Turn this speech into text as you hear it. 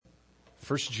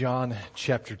First John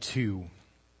chapter 2.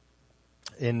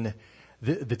 In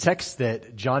the text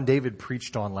that John David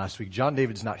preached on last week, John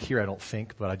David's not here, I don't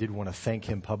think, but I did want to thank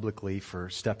him publicly for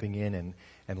stepping in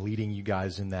and leading you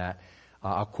guys in that.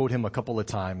 I'll quote him a couple of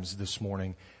times this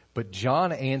morning. But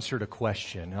John answered a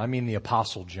question. I mean the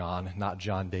Apostle John, not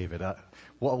John David.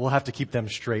 We'll have to keep them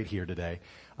straight here today.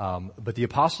 But the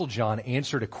Apostle John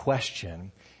answered a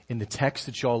question in the text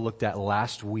that y'all looked at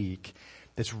last week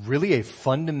that's really a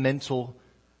fundamental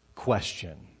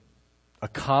question, a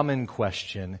common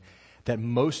question that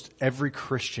most every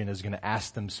Christian is going to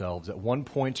ask themselves at one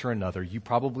point or another. You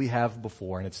probably have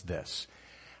before, and it's this.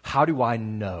 How do I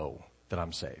know that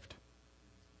I'm saved?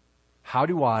 How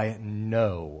do I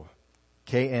know?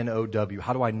 K-N-O-W.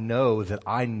 How do I know that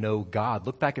I know God?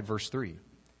 Look back at verse 3.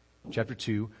 Chapter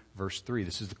 2, verse 3.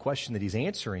 This is the question that he's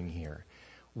answering here.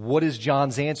 What is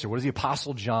John's answer? What is the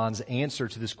Apostle John's answer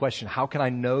to this question? How can I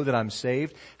know that I'm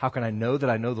saved? How can I know that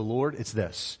I know the Lord? It's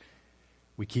this.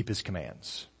 We keep His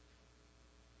commands.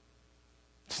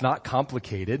 It's not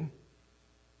complicated.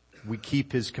 We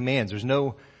keep His commands. There's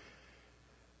no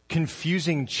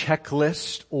confusing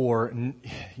checklist or,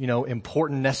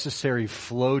 important necessary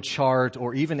flow chart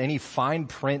or even any fine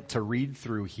print to read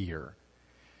through here.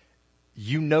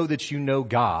 You know that you know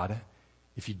God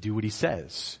if you do what He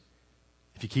says.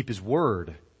 If you keep His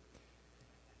word.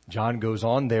 John goes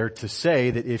on there to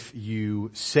say that if you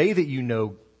say that you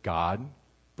know God,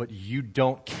 but you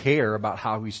don't care about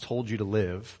how He's told you to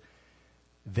live,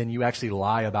 then you actually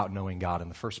lie about knowing God in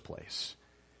the first place.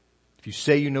 If you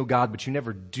say you know God, but you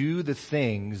never do the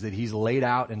things that He's laid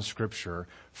out in Scripture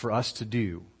for us to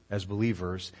do as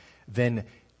believers, then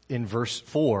in verse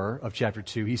 4 of chapter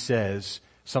 2, he says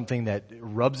something that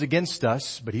rubs against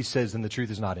us, but he says, then the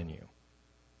truth is not in you.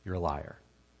 You're a liar.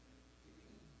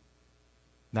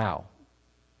 Now,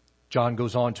 John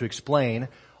goes on to explain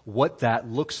what that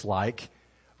looks like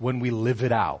when we live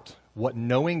it out. What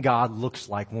knowing God looks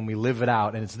like when we live it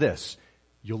out, and it's this.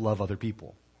 You'll love other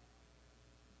people.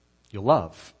 You'll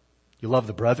love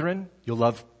the brethren, you'll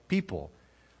love people.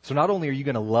 So not only are you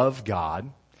going to love God,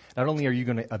 not only are you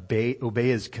going to obey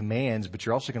His commands, but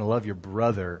you're also going to love your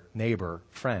brother, neighbor,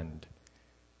 friend.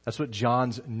 That's what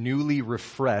John's newly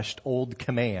refreshed old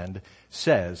command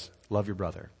says, love your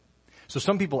brother. So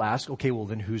some people ask, okay, well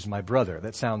then who's my brother?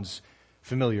 That sounds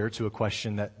familiar to a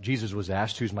question that Jesus was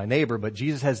asked, who's my neighbor? But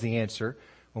Jesus has the answer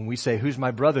when we say, who's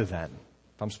my brother then?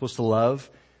 If I'm supposed to love?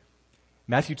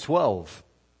 Matthew 12,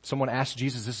 someone asked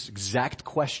Jesus this exact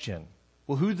question.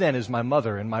 Well, who then is my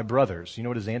mother and my brothers? You know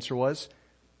what his answer was?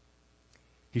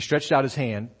 He stretched out his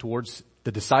hand towards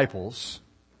the disciples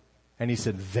and he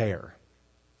said, there.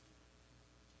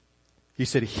 He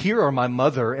said, here are my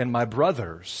mother and my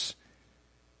brothers.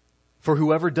 For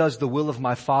whoever does the will of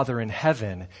my Father in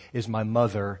heaven is my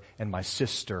mother and my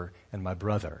sister and my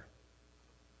brother.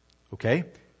 Okay?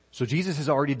 So Jesus has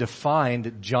already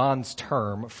defined John's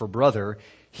term for brother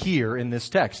here in this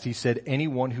text. He said,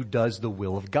 anyone who does the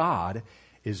will of God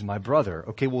is my brother.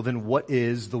 Okay, well then what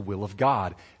is the will of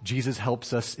God? Jesus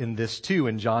helps us in this too.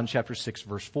 In John chapter 6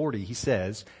 verse 40, he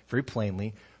says very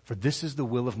plainly, for this is the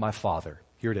will of my Father.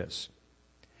 Here it is.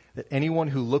 That anyone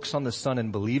who looks on the Son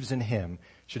and believes in Him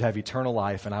should have eternal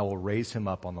life, and I will raise him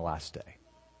up on the last day.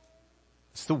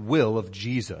 It's the will of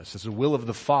Jesus. It's the will of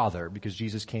the Father because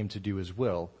Jesus came to do His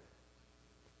will.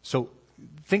 So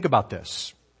think about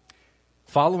this.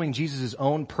 Following Jesus'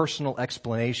 own personal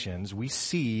explanations, we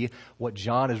see what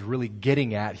John is really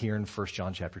getting at here in 1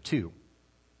 John chapter 2.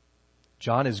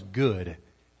 John is good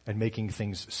at making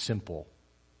things simple.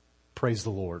 Praise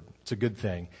the Lord. It's a good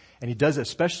thing. And he does it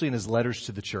especially in his letters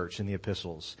to the church, in the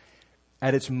epistles.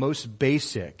 At its most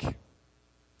basic,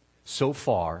 so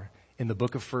far in the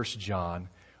book of 1 John,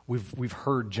 we've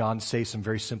heard John say some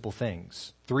very simple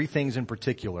things. 3 things in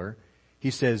particular. He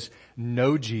says,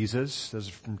 know Jesus, this is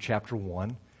from chapter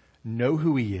 1, know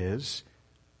who He is,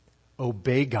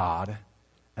 obey God,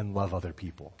 and love other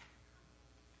people.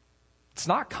 It's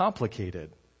not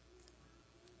complicated.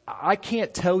 I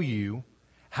can't tell you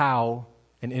how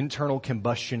an internal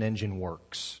combustion engine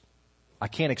works. I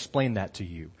can't explain that to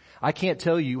you. I can't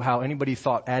tell you how anybody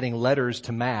thought adding letters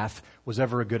to math was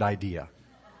ever a good idea.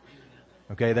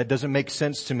 Okay, that doesn't make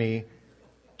sense to me.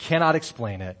 Cannot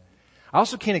explain it. I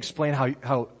also can't explain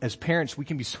how as parents we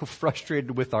can be so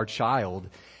frustrated with our child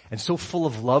and so full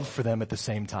of love for them at the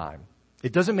same time.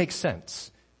 It doesn't make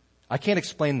sense. I can't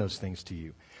explain those things to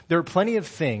you. There are plenty of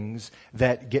things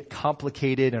that get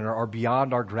complicated and are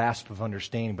beyond our grasp of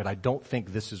understanding, but I don't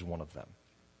think this is one of them.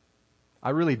 I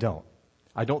really don't.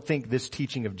 I don't think this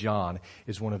teaching of John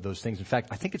is one of those things. In fact,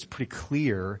 I think it's pretty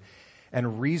clear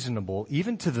and reasonable,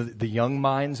 even to the young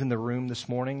minds in the room this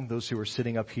morning, those who are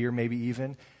sitting up here maybe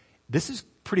even. This is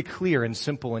pretty clear and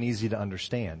simple and easy to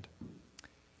understand.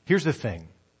 Here's the thing.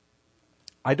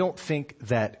 I don't think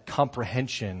that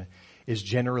comprehension is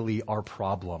generally our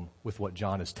problem with what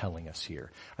John is telling us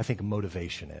here. I think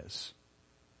motivation is.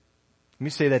 Let me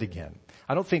say that again.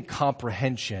 I don't think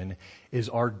comprehension is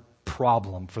our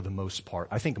problem for the most part.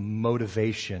 I think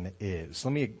motivation is.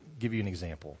 Let me give you an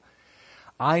example.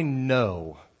 I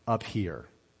know up here,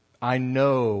 I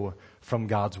know from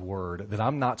God's word that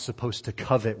I'm not supposed to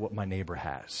covet what my neighbor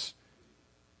has.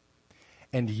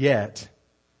 And yet,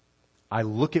 I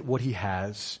look at what he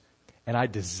has and I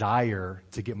desire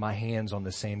to get my hands on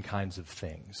the same kinds of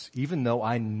things, even though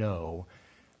I know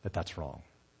that that's wrong.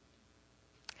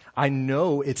 I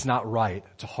know it's not right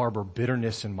to harbor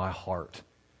bitterness in my heart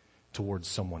towards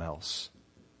someone else.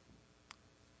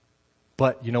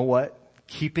 But you know what?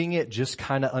 Keeping it just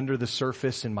kind of under the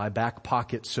surface in my back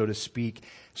pocket, so to speak,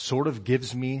 sort of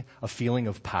gives me a feeling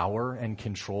of power and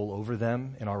control over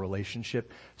them in our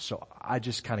relationship. So I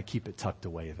just kind of keep it tucked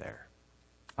away there.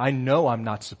 I know I'm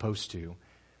not supposed to,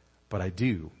 but I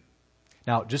do.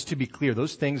 Now, just to be clear,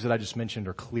 those things that I just mentioned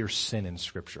are clear sin in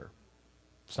Scripture.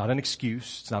 It's not an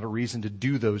excuse. It's not a reason to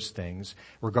do those things.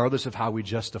 Regardless of how we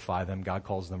justify them, God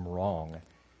calls them wrong.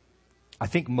 I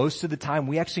think most of the time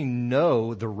we actually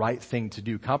know the right thing to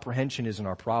do. Comprehension isn't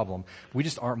our problem. We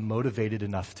just aren't motivated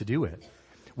enough to do it.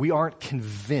 We aren't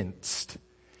convinced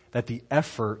that the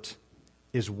effort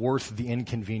is worth the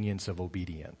inconvenience of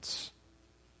obedience.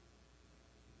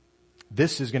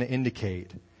 This is going to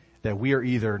indicate that we are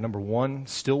either, number one,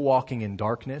 still walking in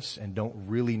darkness and don't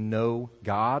really know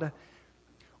God,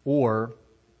 or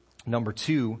number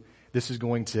two, this is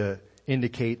going to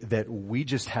indicate that we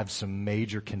just have some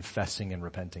major confessing and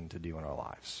repenting to do in our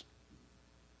lives.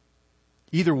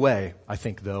 Either way, I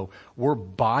think, though, we're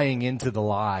buying into the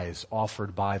lies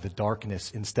offered by the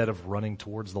darkness instead of running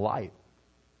towards the light.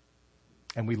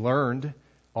 And we learned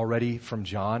already from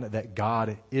John that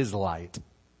God is light.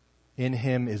 In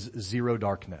him is zero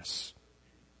darkness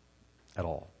at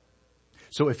all.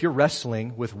 So if you're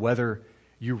wrestling with whether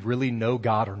you really know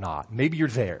God or not, maybe you're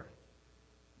there.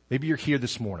 Maybe you're here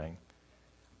this morning.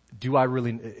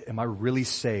 Am I really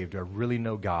saved? Do I really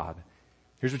know God?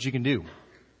 Here's what you can do.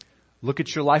 Look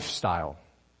at your lifestyle.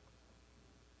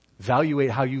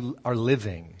 Evaluate how you are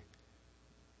living.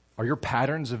 Are your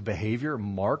patterns of behavior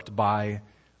marked by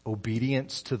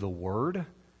obedience to the word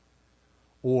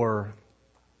or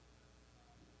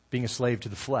being a slave to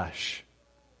the flesh?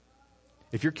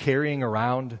 If you're carrying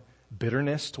around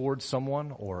bitterness towards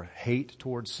someone or hate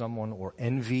towards someone or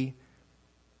envy,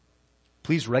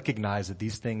 please recognize that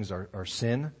these things are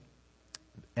sin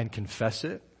and confess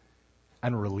it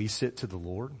and release it to the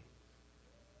Lord.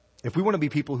 If we want to be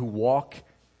people who walk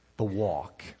the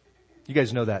walk, you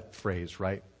guys know that phrase,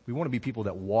 right? We want to be people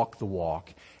that walk the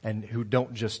walk and who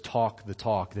don't just talk the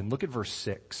talk. Then look at verse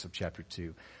 6 of chapter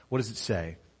 2. What does it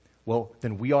say? Well,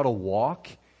 then we ought to walk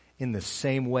in the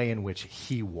same way in which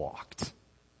he walked.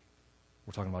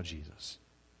 We're talking about Jesus.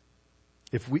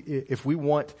 If we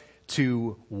want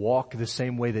to walk the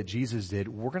same way that Jesus did,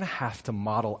 we're going to have to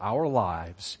model our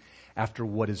lives after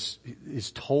what is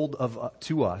told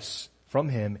to us from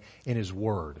him in his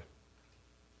word.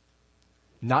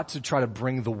 Not to try to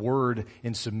bring the word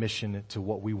in submission to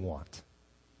what we want.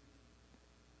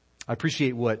 I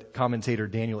appreciate what commentator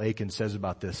Daniel Aiken says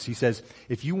about this. He says,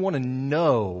 if you want to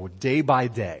know day by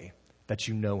day that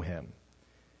you know him,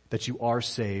 that you are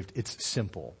saved, it's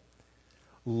simple.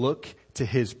 Look to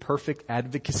his perfect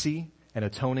advocacy and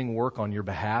atoning work on your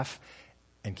behalf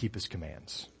and keep his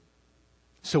commands.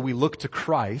 So we look to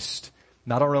Christ,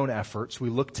 not our own efforts. We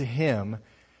look to him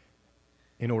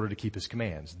in order to keep his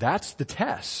commands. That's the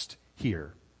test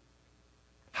here.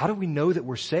 How do we know that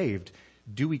we're saved?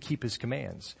 Do we keep his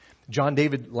commands? John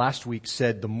David last week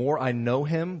said, the more I know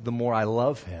him, the more I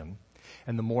love him.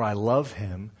 And the more I love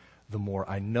him, the more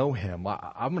I know him.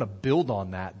 I'm going to build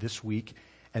on that this week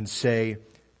and say,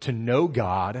 to know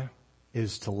God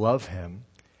is to love him,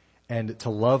 and to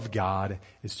love God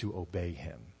is to obey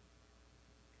him.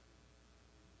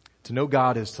 To know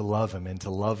God is to love him, and to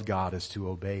love God is to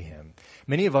obey him.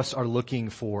 Many of us are looking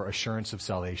for assurance of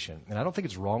salvation, and I don't think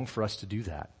it's wrong for us to do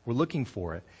that. We're looking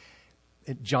for it.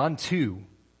 In John 2,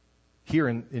 here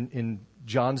in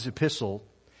John's epistle,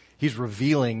 he's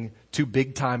revealing two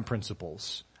big-time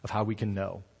principles of how we can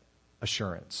know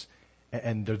assurance.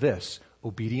 And they're this: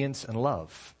 obedience and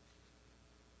love.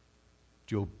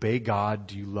 Do you obey God?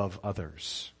 Do you love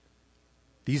others?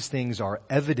 These things are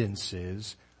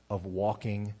evidences of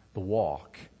walking the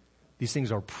walk. These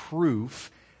things are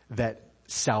proof that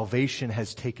salvation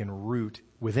has taken root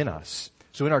within us.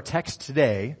 So in our text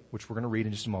today, which we're going to read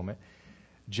in just a moment,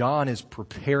 John is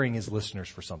preparing his listeners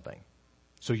for something.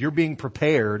 So you're being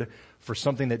prepared for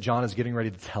something that John is getting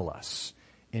ready to tell us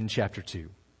in chapter 2.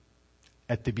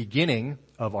 At the beginning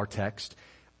of our text,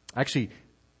 actually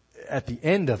at the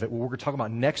end of it, what we're going to talk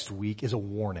about next week is a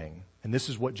warning. And this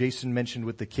is what Jason mentioned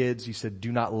with the kids. He said,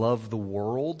 do not love the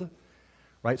world.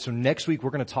 Right? So next week we're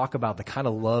going to talk about the kind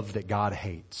of love that God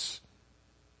hates.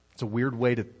 It's a weird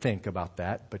way to think about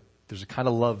that, but there's a kind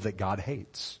of love that God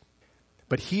hates.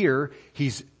 But here,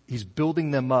 he's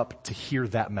building them up to hear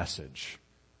that message.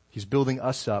 He's building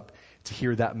us up to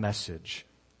hear that message.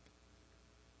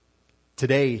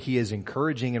 Today, he is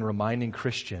encouraging and reminding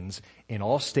Christians in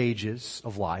all stages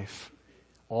of life,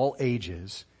 all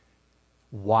ages,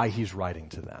 why he's writing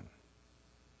to them.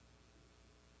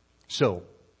 So,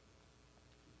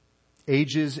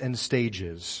 ages and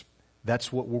stages.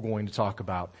 That's what we're going to talk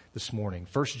about this morning.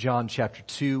 1 John chapter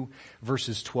 2,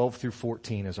 verses 12 through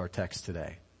 14 is our text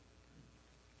today.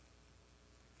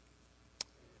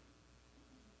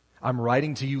 I'm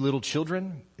writing to you, little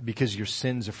children, because your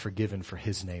sins are forgiven for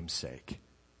his name's sake.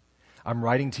 I'm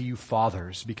writing to you,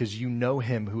 fathers, because you know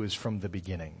him who is from the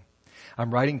beginning.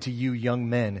 I'm writing to you, young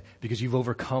men, because you've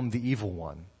overcome the evil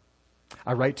one.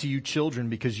 I write to you, children,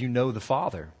 because you know the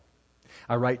Father.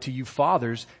 I write to you,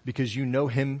 fathers, because you know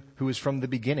him who is from the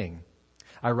beginning.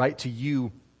 I write to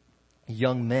you,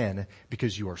 young men,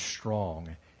 because you are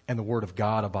strong, and the word of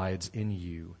God abides in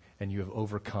you, and you have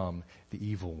overcome the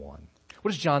evil one.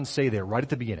 What does John say there right at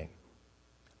the beginning?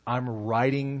 I'm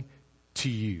writing to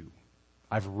you.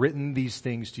 I've written these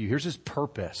things to you. Here's his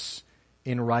purpose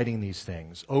in writing these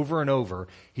things. Over and over,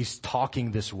 he's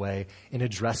talking this way in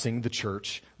addressing the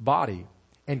church body.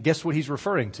 And guess what he's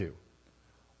referring to?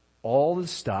 All the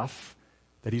stuff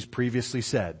that he's previously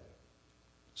said.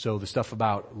 So the stuff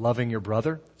about loving your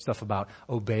brother, stuff about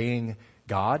obeying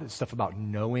God, stuff about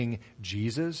knowing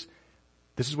Jesus.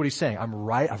 This is what he's saying.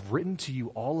 I've written to you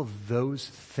all of those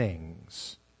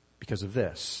things because of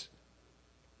this.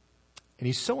 And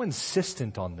he's so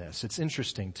insistent on this. It's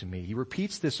interesting to me. He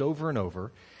repeats this over and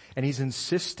over, and he's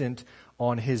insistent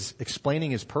on his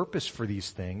explaining his purpose for these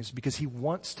things because he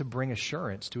wants to bring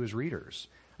assurance to his readers.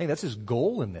 I think that's his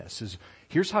goal in this, is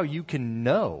here's how you can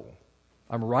know.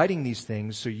 I'm writing these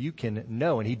things so you can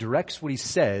know. And he directs what he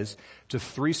says to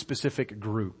three specific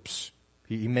groups.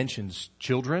 He mentions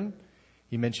children,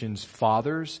 he mentions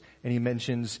fathers, and he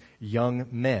mentions young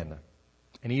men.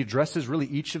 And he addresses really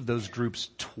each of those groups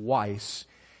twice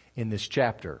in this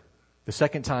chapter. The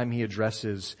second time he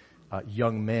addresses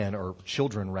young men, or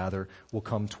children rather, will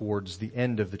come towards the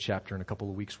end of the chapter. In a couple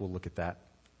of weeks we'll look at that.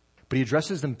 But he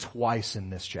addresses them twice in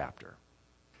this chapter.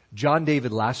 John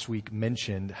David last week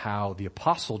mentioned how the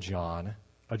Apostle John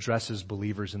addresses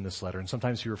believers in this letter, and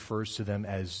sometimes he refers to them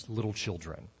as little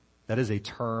children. That is a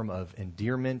term of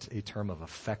endearment, a term of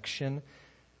affection.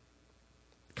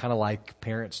 Kind of like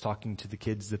parents talking to the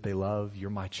kids that they love. You're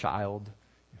my child,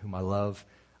 whom I love.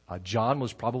 John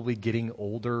was probably getting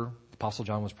older. The Apostle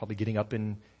John was probably getting up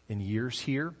in years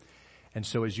here. And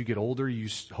so as you get older,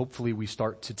 hopefully we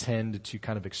start to tend to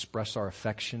kind of express our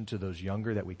affection to those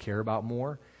younger that we care about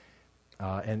more.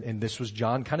 And this was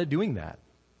John kind of doing that.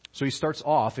 So he starts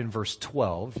off in verse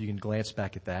 12, you can glance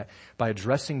back at that, by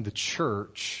addressing the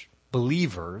church,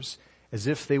 believers, as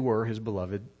if they were his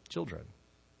beloved children.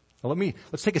 Now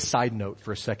let's take a side note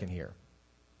for a second here.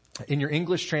 In your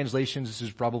English translations, this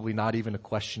is probably not even a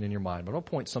question in your mind, but I'll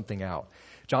point something out.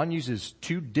 John uses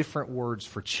two different words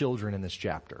for children in this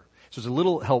chapter. So it's a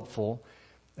little helpful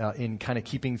in kind of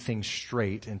keeping things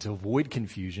straight and to avoid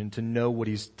confusion, to know what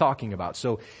he's talking about.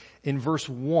 So in verse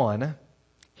 1,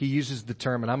 he uses the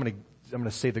term, and I'm going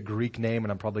to say the Greek name,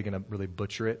 and I'm probably going to really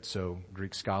butcher it, so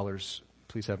Greek scholars,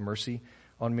 please have mercy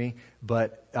on me.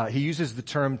 But he uses the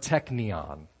term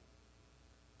teknion.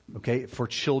 Okay, for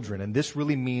children. And this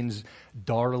really means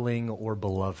darling or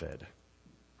beloved.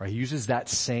 Right? He uses that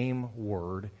same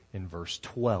word in verse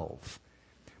 12.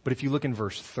 But if you look in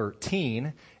verse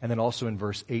 13 and then also in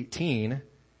verse 18,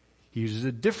 he uses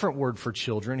a different word for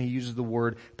children. He uses the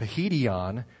word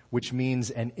paidion, which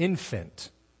means an infant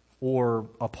or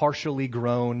a partially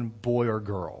grown boy or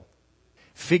girl.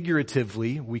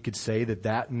 Figuratively, we could say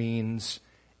that means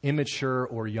immature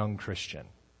or young Christian,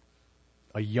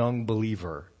 a young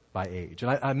believer by age.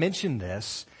 And I mention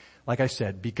this, like I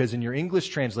said, because in your English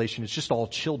translation, it's just all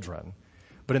children.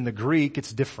 But in the Greek,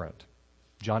 it's different.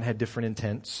 John had different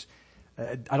intents.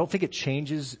 I don't think it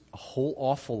changes a whole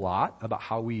awful lot about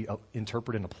how we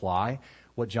interpret and apply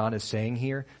what John is saying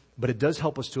here. But it does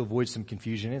help us to avoid some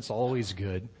confusion. It's always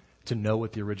good to know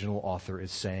what the original author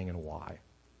is saying and why.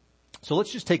 So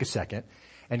let's just take a second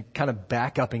and kind of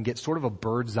back up and get sort of a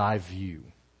bird's eye view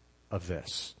of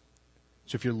this.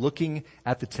 So if you're looking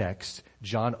at the text,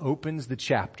 John opens the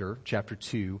chapter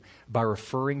 2, by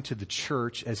referring to the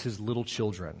church as his little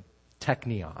children,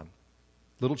 teknion,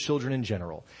 little children in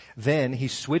general. Then he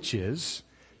switches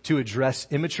to address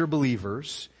immature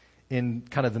believers in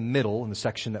kind of the middle, in the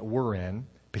section that we're in,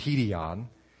 paidion.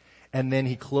 And then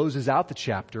he closes out the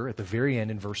chapter at the very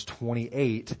end in verse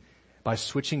 28 by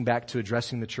switching back to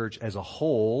addressing the church as a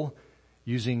whole,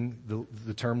 using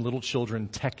the term little children,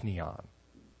 teknion.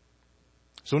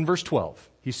 So in verse 12,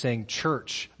 he's saying,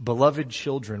 church, beloved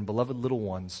children, beloved little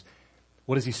ones,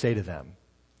 what does he say to them?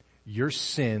 Your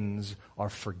sins are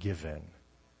forgiven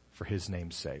for his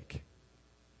name's sake.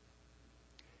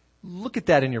 Look at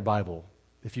that in your Bible.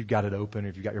 If you've got it open,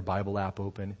 if you've got your Bible app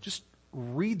open, just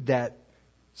read that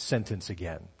sentence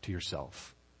again to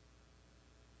yourself.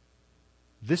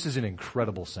 This is an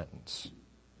incredible sentence.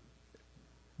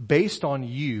 Based on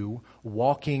you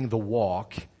walking the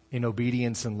walk in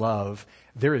obedience and love,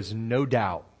 there is no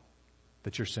doubt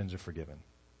that your sins are forgiven.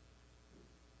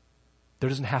 There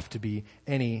doesn't have to be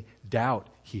any doubt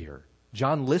here.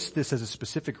 John lists this as a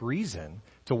specific reason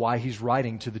to why he's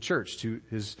writing to the church, to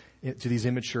these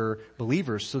immature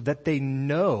believers, so that they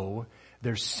know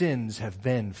their sins have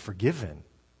been forgiven.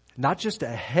 Not just a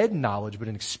head knowledge, but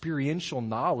an experiential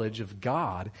knowledge of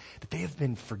God, that they have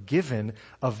been forgiven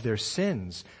of their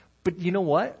sins. But you know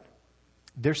what?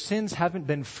 Their sins haven't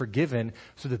been forgiven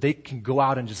so that they can go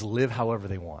out and just live however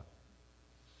they want.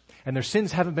 And their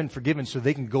sins haven't been forgiven so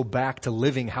they can go back to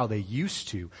living how they used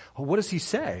to. Well, what does he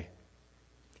say?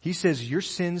 He says, your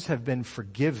sins have been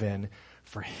forgiven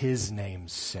for his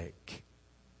name's sake.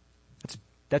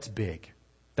 That's big.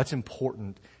 That's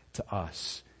important to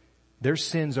us. Their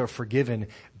sins are forgiven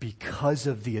because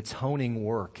of the atoning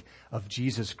work of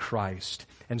Jesus Christ,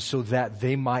 and so that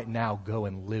they might now go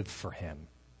and live for him.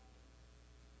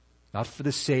 Not for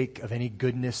the sake of any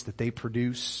goodness that they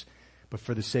produce, but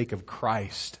for the sake of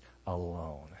Christ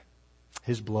alone.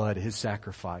 His blood, his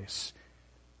sacrifice.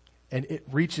 And it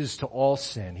reaches to all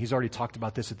sin. He's already talked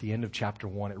about this at the end of chapter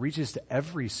 1. It reaches to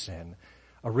every sin.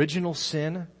 Original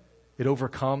sin, it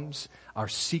overcomes our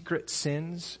secret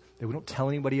sins that we don't tell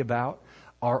anybody about,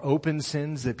 our open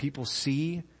sins that people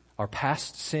see, our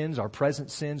past sins, our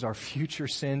present sins, our future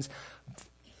sins.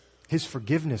 His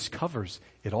forgiveness covers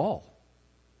it all.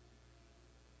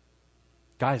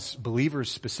 Guys, believers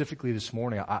specifically this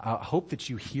morning, I hope that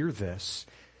you hear this.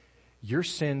 Your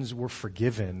sins were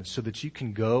forgiven so that you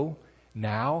can go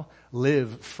now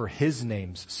live for his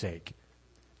name's sake.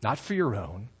 Not for your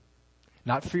own,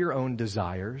 not for your own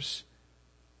desires.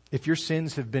 If your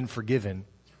sins have been forgiven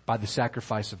by the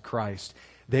sacrifice of Christ,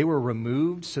 they were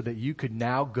removed so that you could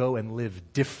now go and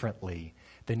live differently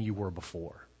than you were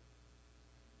before.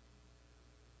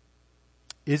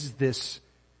 Is this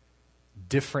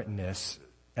differentness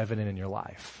evident in your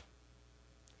life?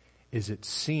 Is it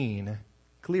seen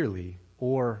clearly,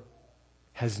 or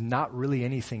has not really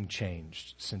anything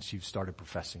changed since you've started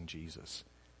professing Jesus?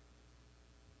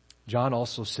 John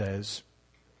also says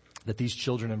that these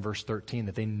children in verse 13,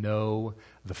 that they know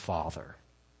the Father.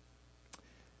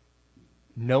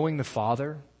 Knowing the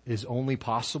Father is only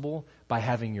possible by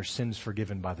having your sins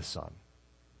forgiven by the Son.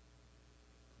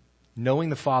 Knowing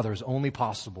the Father is only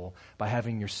possible by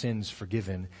having your sins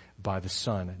forgiven by the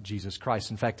Son, Jesus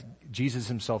Christ. In fact, Jesus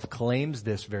himself claims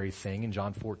this very thing in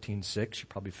John 14:6. You're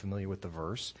probably familiar with the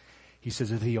verse. He says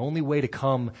that the only way to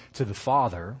come to the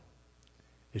Father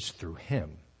is through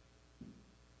him.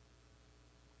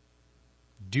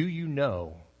 Do you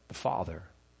know the Father?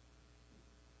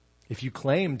 If you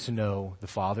claim to know the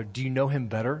Father, do you know him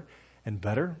better and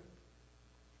better?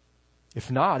 If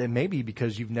not, it may be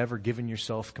because you've never given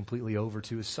yourself completely over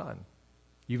to his Son.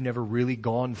 You've never really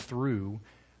gone through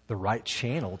the right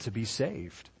channel to be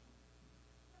saved.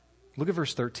 Look at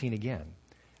verse 13 again.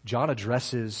 John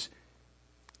addresses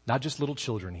not just little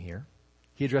children here.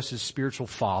 He addresses spiritual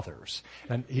fathers.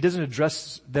 And he doesn't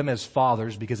address them as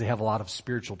fathers because they have a lot of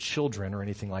spiritual children or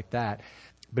anything like that,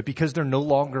 but because they're no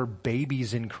longer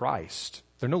babies in Christ.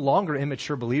 They're no longer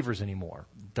immature believers anymore.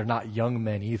 They're not young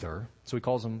men either, so he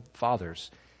calls them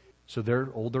fathers. So they're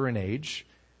older in age.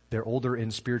 They're older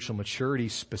in spiritual maturity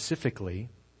specifically.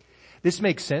 This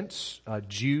makes sense.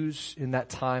 Jews in that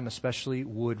time especially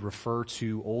would refer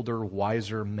to older,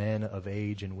 wiser men of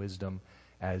age and wisdom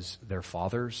as their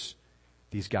fathers.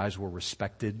 These guys were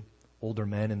respected older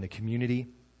men in the community,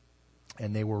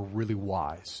 and they were really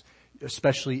wise,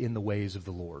 especially in the ways of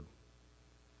the Lord.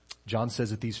 John says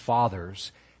that these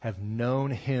fathers have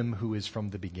known him who is from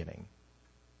the beginning.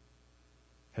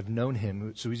 have known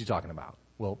him. So who's he talking about?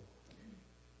 Well,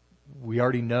 we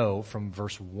already know from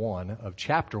verse 1 of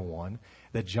chapter 1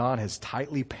 that John has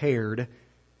tightly paired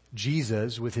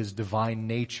Jesus with his divine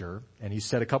nature, and he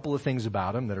said a couple of things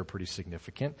about him that are pretty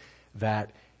significant,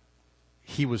 that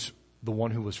he was the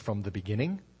one who was from the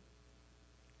beginning.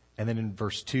 And then in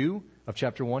verse 2 of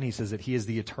chapter 1, he says that he is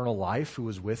the eternal life who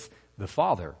was with the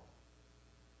Father.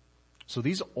 So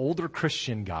these older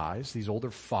Christian guys, these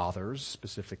older fathers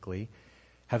specifically,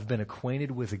 have been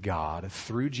acquainted with God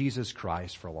through Jesus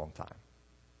Christ for a long time.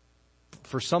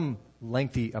 For some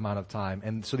lengthy amount of time.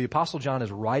 And so the Apostle John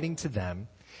is writing to them,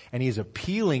 and he is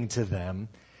appealing to them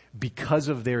because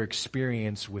of their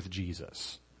experience with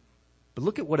Jesus. But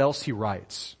look at what else he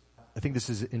writes. I think this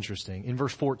is interesting. In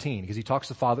verse 14, because he talks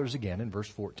to fathers again in verse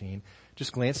 14,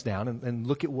 just glance down and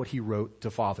look at what he wrote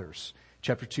to fathers.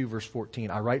 Chapter 2, verse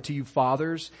 14. I write to you,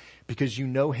 fathers, because you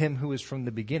know him who is from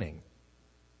the beginning.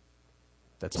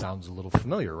 That sounds a little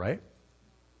familiar, right?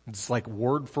 It's like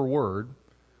word for word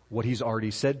what he's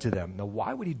already said to them. Now,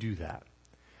 why would he do that?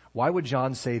 Why would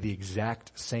John say the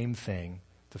exact same thing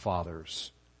to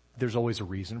fathers? There's always a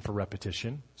reason for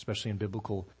repetition, especially in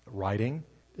biblical writing.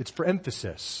 It's for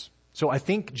emphasis. So I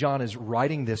think John is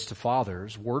writing this to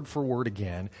fathers, word for word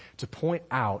again, to point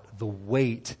out the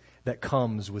weight that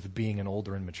comes with being an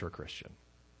older and mature Christian.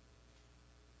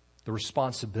 The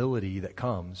responsibility that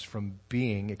comes from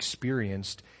being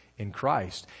experienced in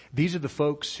Christ. These are the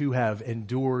folks who have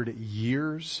endured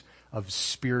years of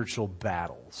spiritual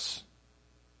battles.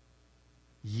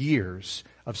 Years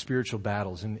of spiritual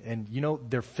battles. And you know,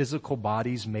 their physical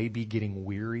bodies may be getting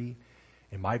weary.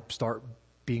 It might start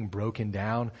being broken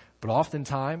down. But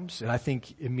oftentimes, and I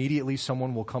think immediately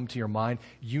someone will come to your mind,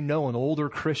 you know an older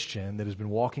Christian that has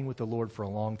been walking with the Lord for a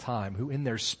long time, who in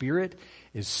their spirit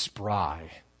is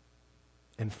spry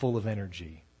and full of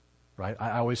energy, right?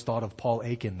 I always thought of Paul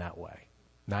Aiken that way,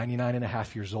 99 and a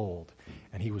half years old,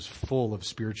 and he was full of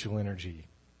spiritual energy.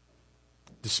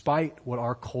 Despite what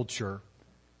our culture,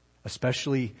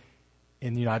 especially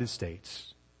in the United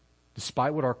States,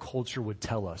 despite what our culture would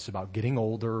tell us about getting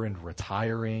older and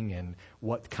retiring and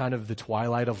what kind of the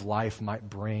twilight of life might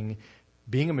bring,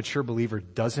 being a mature believer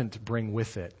doesn't bring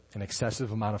with it an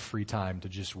excessive amount of free time to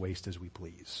just waste as we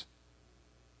please.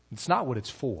 It's not what it's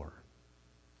for.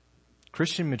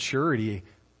 Christian maturity,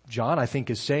 John, I think,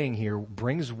 is saying here,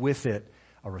 brings with it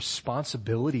a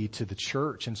responsibility to the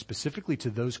church, and specifically to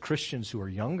those Christians who are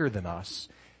younger than us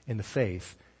in the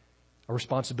faith, a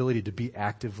responsibility to be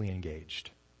actively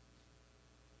engaged,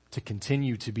 to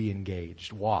continue to be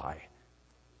engaged. Why?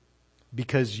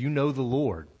 Because you know the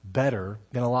Lord better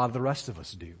than a lot of the rest of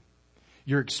us do.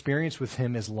 Your experience with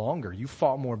him is longer. You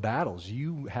fought more battles.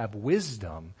 You have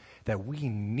wisdom that we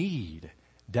need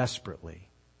desperately.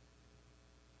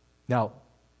 Now,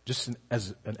 just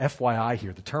as an FYI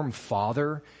here, the term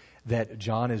father that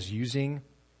John is using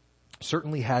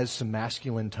certainly has some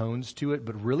masculine tones to it,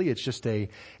 but really it's just a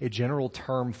general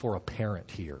term for a parent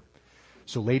here.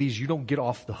 So ladies, you don't get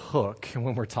off the hook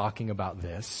when we're talking about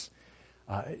this.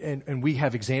 And we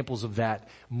have examples of that,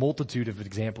 multitude of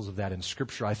examples of that in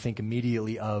Scripture. I think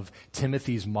immediately of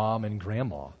Timothy's mom and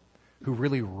grandma, who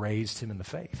really raised him in the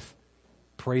faith.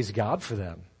 Praise God for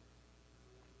them.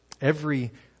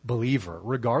 Every believer,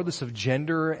 regardless of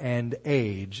gender and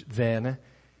age, then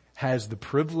has the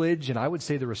privilege and I would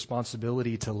say the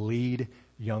responsibility to lead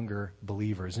younger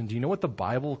believers. And do you know what the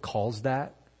Bible calls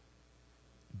that?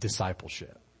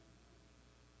 Discipleship.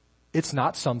 It's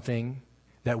not something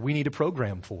that we need a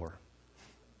program for.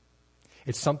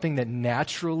 It's something that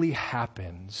naturally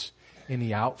happens in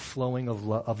the outflowing of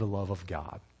the love of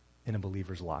God in a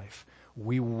believer's life.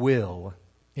 We will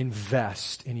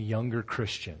invest in younger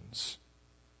Christians.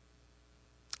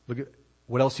 Look at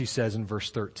what else he says in verse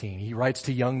 13. He writes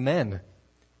to young men.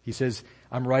 He says,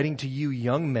 I'm writing to you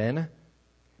young men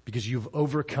because you've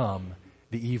overcome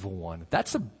the evil one.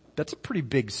 That's a pretty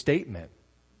big statement,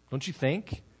 don't you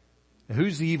think? Now,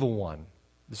 who's the evil one?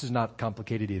 This is not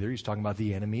complicated either. He's talking about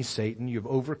the enemy, Satan. You've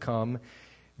overcome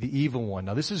the evil one.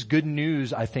 Now, this is good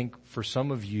news, I think, for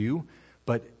some of you,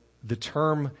 but the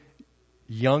term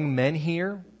young men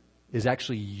here is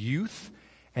actually youth,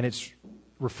 and it's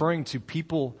referring to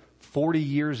people 40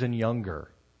 years and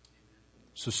younger.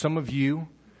 So some of you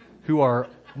who are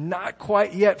not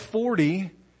quite yet 40,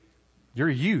 you're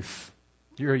a youth.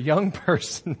 You're a young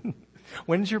person.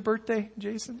 When's your birthday,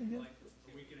 Jason? Again?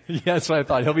 Yeah, that's what I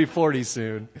thought. He'll be 40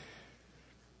 soon.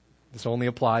 This only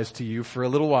applies to you for a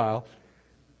little while.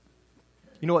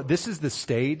 You know what? This is the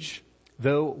stage,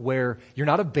 though, where you're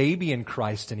not a baby in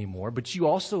Christ anymore, but you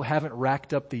also haven't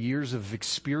racked up the years of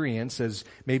experience as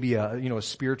maybe a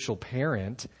spiritual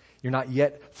parent You're not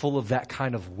yet full of that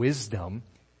kind of wisdom.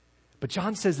 But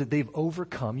John says that you have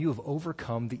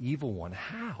overcome the evil one.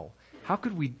 How? How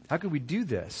could we do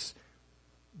this?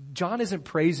 John isn't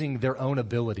praising their own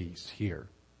abilities here.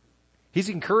 He's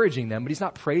encouraging them, but he's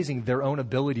not praising their own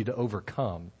ability to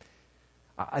overcome.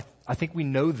 I think we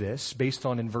know this based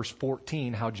on in verse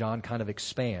 14 how John kind of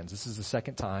expands. This is the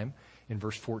second time in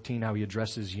verse 14 how he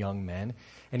addresses young men.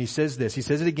 And he says this, he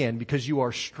says it again, because you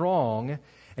are strong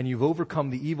and you've overcome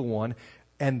the evil one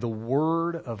and the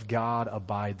word of God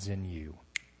abides in you.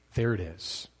 There it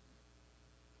is.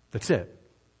 That's it.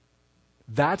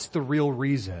 That's the real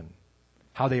reason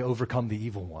how they overcome the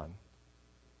evil one.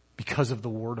 Because of the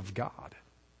word of God.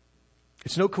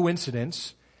 It's no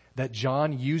coincidence that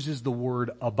John uses the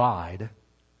word abide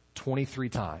 23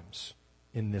 times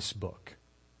in this book.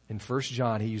 In 1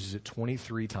 John, he uses it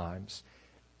 23 times.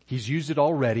 He's used it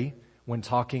already when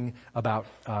talking about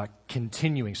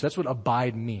continuing. So that's what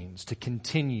abide means, to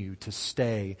continue, to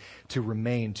stay, to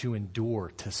remain, to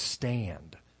endure, to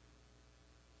stand.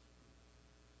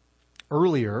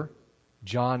 Earlier,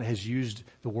 John has used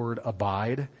the word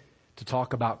abide to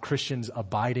talk about Christians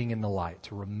abiding in the light,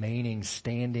 to remaining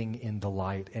standing in the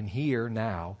light. And here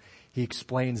now, he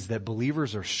explains that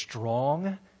believers are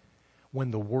strong when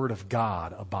the word of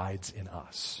God abides in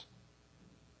us.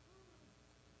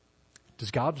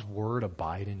 Does God's word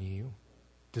abide in you?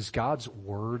 Does God's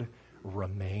word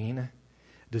remain?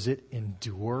 Does it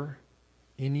endure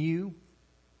in you?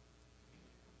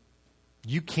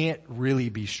 You can't really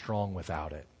be strong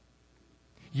without it.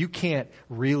 You can't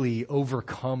really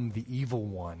overcome the evil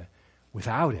one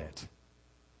without it.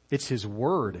 It's his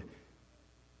word.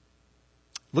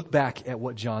 Look back at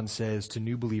what John says to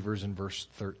new believers in verse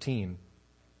 13.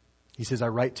 He says, I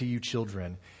write to you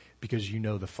children because you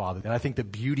know the Father. And I think the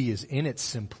beauty is in its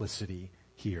simplicity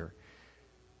here.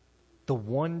 The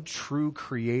one true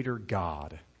creator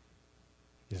God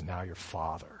is now your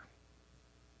Father.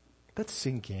 Let's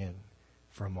sink in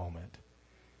for a moment.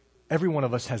 Every one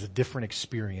of us has a different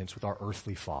experience with our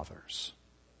earthly fathers.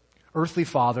 Earthly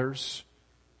fathers,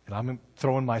 and I'm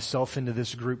throwing myself into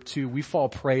this group too, we fall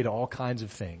prey to all kinds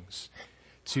of things.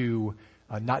 To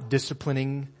not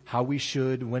disciplining how we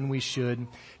should, when we should,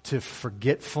 to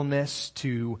forgetfulness,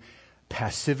 to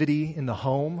passivity in the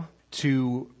home,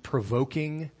 to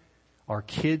provoking our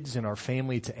kids and our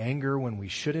family to anger when we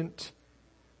shouldn't.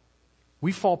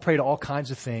 We fall prey to all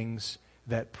kinds of things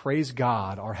that, praise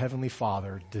God, our Heavenly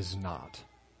Father does not.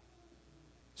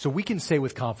 So we can say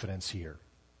with confidence here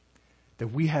that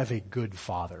we have a good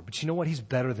Father. But you know what? He's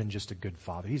better than just a good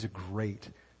Father. He's a great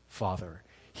Father.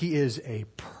 He is a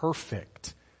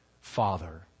perfect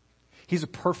Father. He's a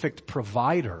perfect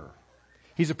provider.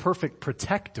 He's a perfect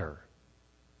protector.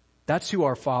 That's who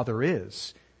our Father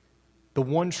is. The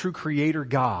one true Creator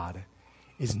God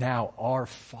is now our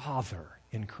Father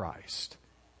in Christ.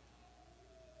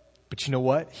 But you know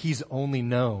what? He's only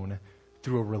known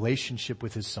through a relationship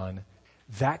with his Son.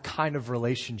 That kind of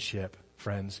relationship,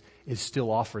 friends, is still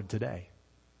offered today.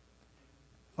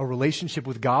 A relationship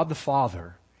with God the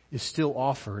Father is still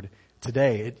offered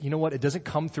today. You know what? It doesn't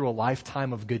come through a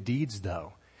lifetime of good deeds,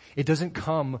 though. It doesn't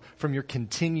come from your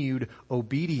continued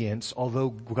obedience, although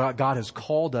God has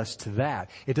called us to that.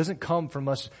 It doesn't come from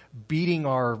us beating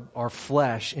our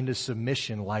flesh into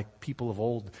submission like people of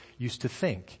old used to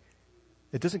think.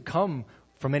 It doesn't come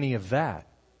from any of that.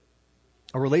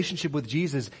 A relationship with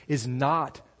Jesus is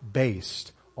not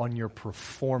based on your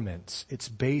performance. It's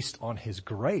based on his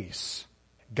grace.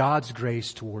 God's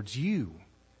grace towards you.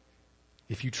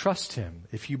 If you trust him,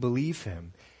 if you believe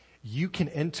him, you can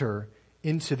enter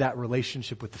into that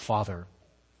relationship with the Father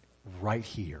right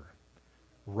here,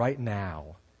 right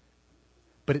now.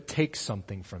 But it takes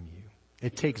something from you.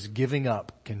 It takes giving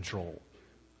up control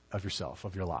of yourself,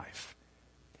 of your life.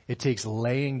 It takes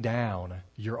laying down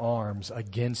your arms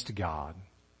against God,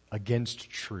 against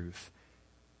truth,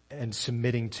 and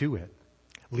submitting to it.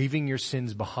 Leaving your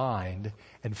sins behind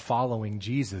and following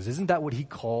Jesus. Isn't that what he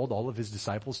called all of his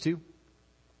disciples to?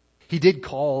 He did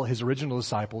call his original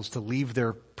disciples to leave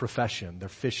their profession, their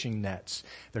fishing nets,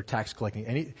 their tax collecting.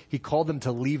 And he called them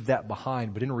to leave that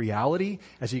behind. But in reality,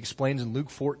 as he explains in Luke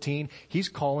 14, he's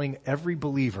calling every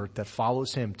believer that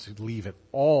follows him to leave it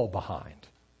all behind.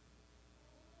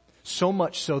 So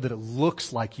much so that it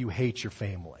looks like you hate your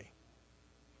family.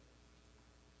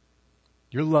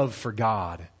 Your love for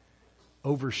God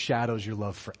overshadows your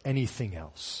love for anything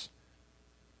else.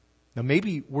 Now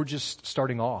maybe we're just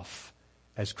starting off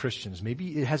as Christians.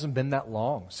 Maybe it hasn't been that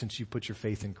long since you put your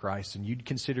faith in Christ and you'd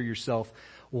consider yourself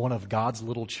one of God's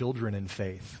little children in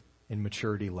faith, in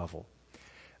maturity level.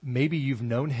 Maybe you've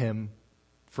known him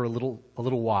for a little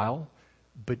while,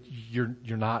 but you're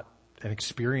not an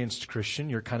experienced Christian.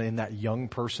 You're kind of in that young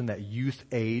person, that youth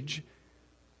age.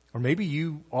 Or maybe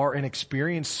you are an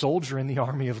experienced soldier in the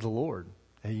army of the Lord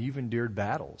and you've endured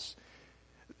battles.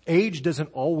 Age doesn't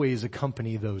always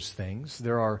accompany those things.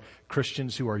 There are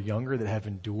Christians who are younger that have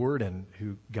endured and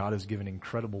who God has given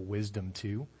incredible wisdom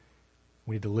to.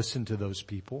 We need to listen to those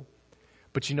people.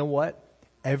 But you know what?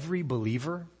 Every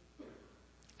believer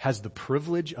has the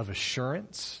privilege of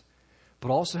assurance, but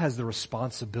also has the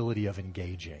responsibility of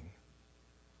engaging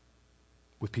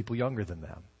with people younger than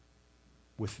them,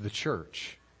 with the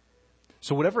church.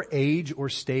 So whatever age or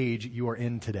stage you are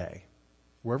in today,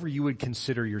 wherever you would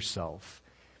consider yourself,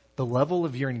 the level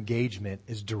of your engagement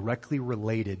is directly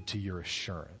related to your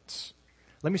assurance.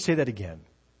 Let me say that again,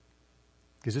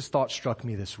 because this thought struck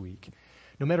me this week.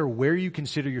 No matter where you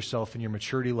consider yourself in your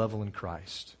maturity level in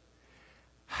Christ,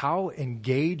 how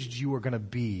engaged you are going to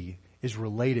be is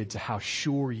related to how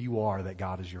sure you are that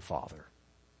God is your Father.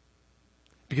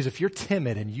 Because if you're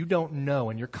timid and you don't know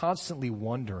and you're constantly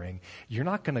wondering, you're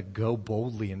not going to go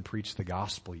boldly and preach the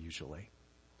gospel usually.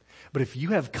 But if you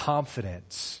have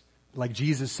confidence, like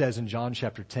Jesus says in John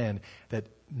chapter 10, that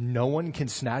no one can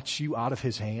snatch you out of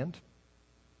his hand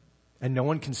and no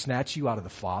one can snatch you out of the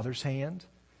Father's hand,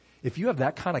 if you have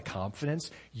that kind of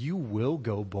confidence, you will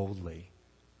go boldly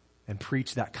and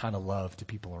preach that kind of love to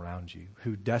people around you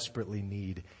who desperately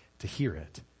need to hear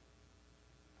it.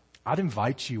 I'd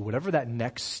invite you, whatever that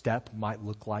next step might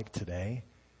look like today,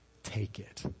 take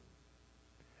it.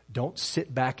 Don't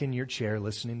sit back in your chair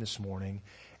listening this morning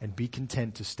and be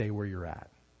content to stay where you're at.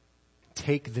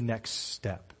 Take the next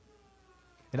step.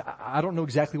 And I don't know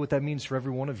exactly what that means for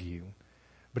every one of you,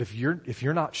 but if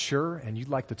you're not sure and you'd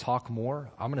like to talk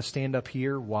more, I'm going to stand up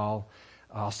here while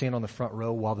I'll stand on the front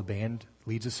row while the band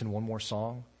leads us in one more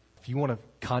song. If you want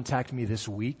to contact me this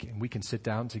week and we can sit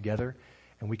down together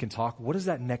and we can talk, what does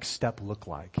that next step look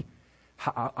like?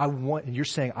 And you're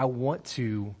saying, I want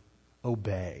to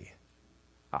obey.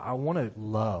 I want to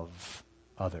love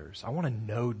others. I want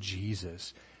to know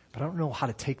Jesus, but I don't know how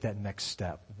to take that next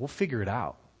step. We'll figure it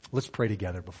out. Let's pray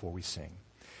together before we sing.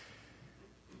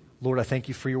 Lord, I thank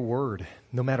you for your word.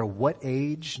 No matter what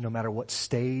age, no matter what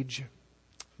stage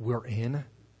we're in,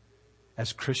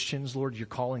 as Christians, Lord, you're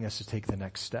calling us to take the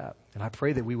next step. And I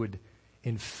pray that we would,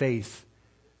 in faith,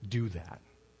 do that.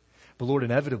 But Lord,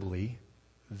 inevitably,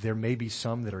 there may be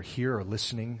some that are here or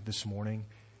listening this morning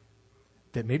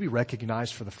that maybe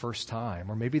recognize for the first time,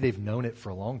 or maybe they've known it for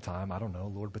a long time, I don't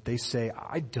know, Lord, but they say,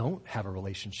 I don't have a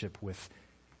relationship with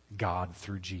God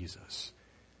through Jesus.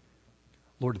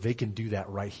 Lord, they can do that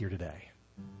right here today,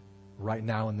 right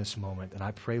now in this moment. And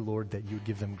I pray, Lord, that you would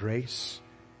give them grace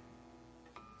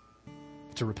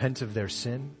to repent of their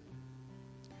sin,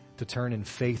 to turn in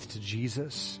faith to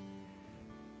Jesus,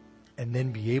 and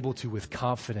then be able to with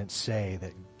confidence say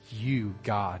that you,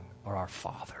 God, are our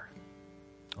Father,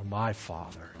 or my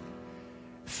Father.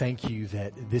 Thank you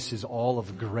that this is all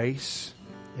of grace.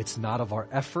 It's not of our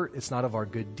effort. It's not of our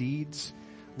good deeds.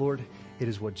 Lord, it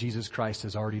is what Jesus Christ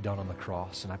has already done on the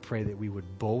cross. And I pray that we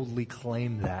would boldly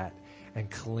claim that and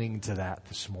cling to that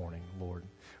this morning, Lord.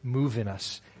 Move in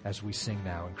us as we sing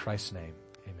now. In Christ's name.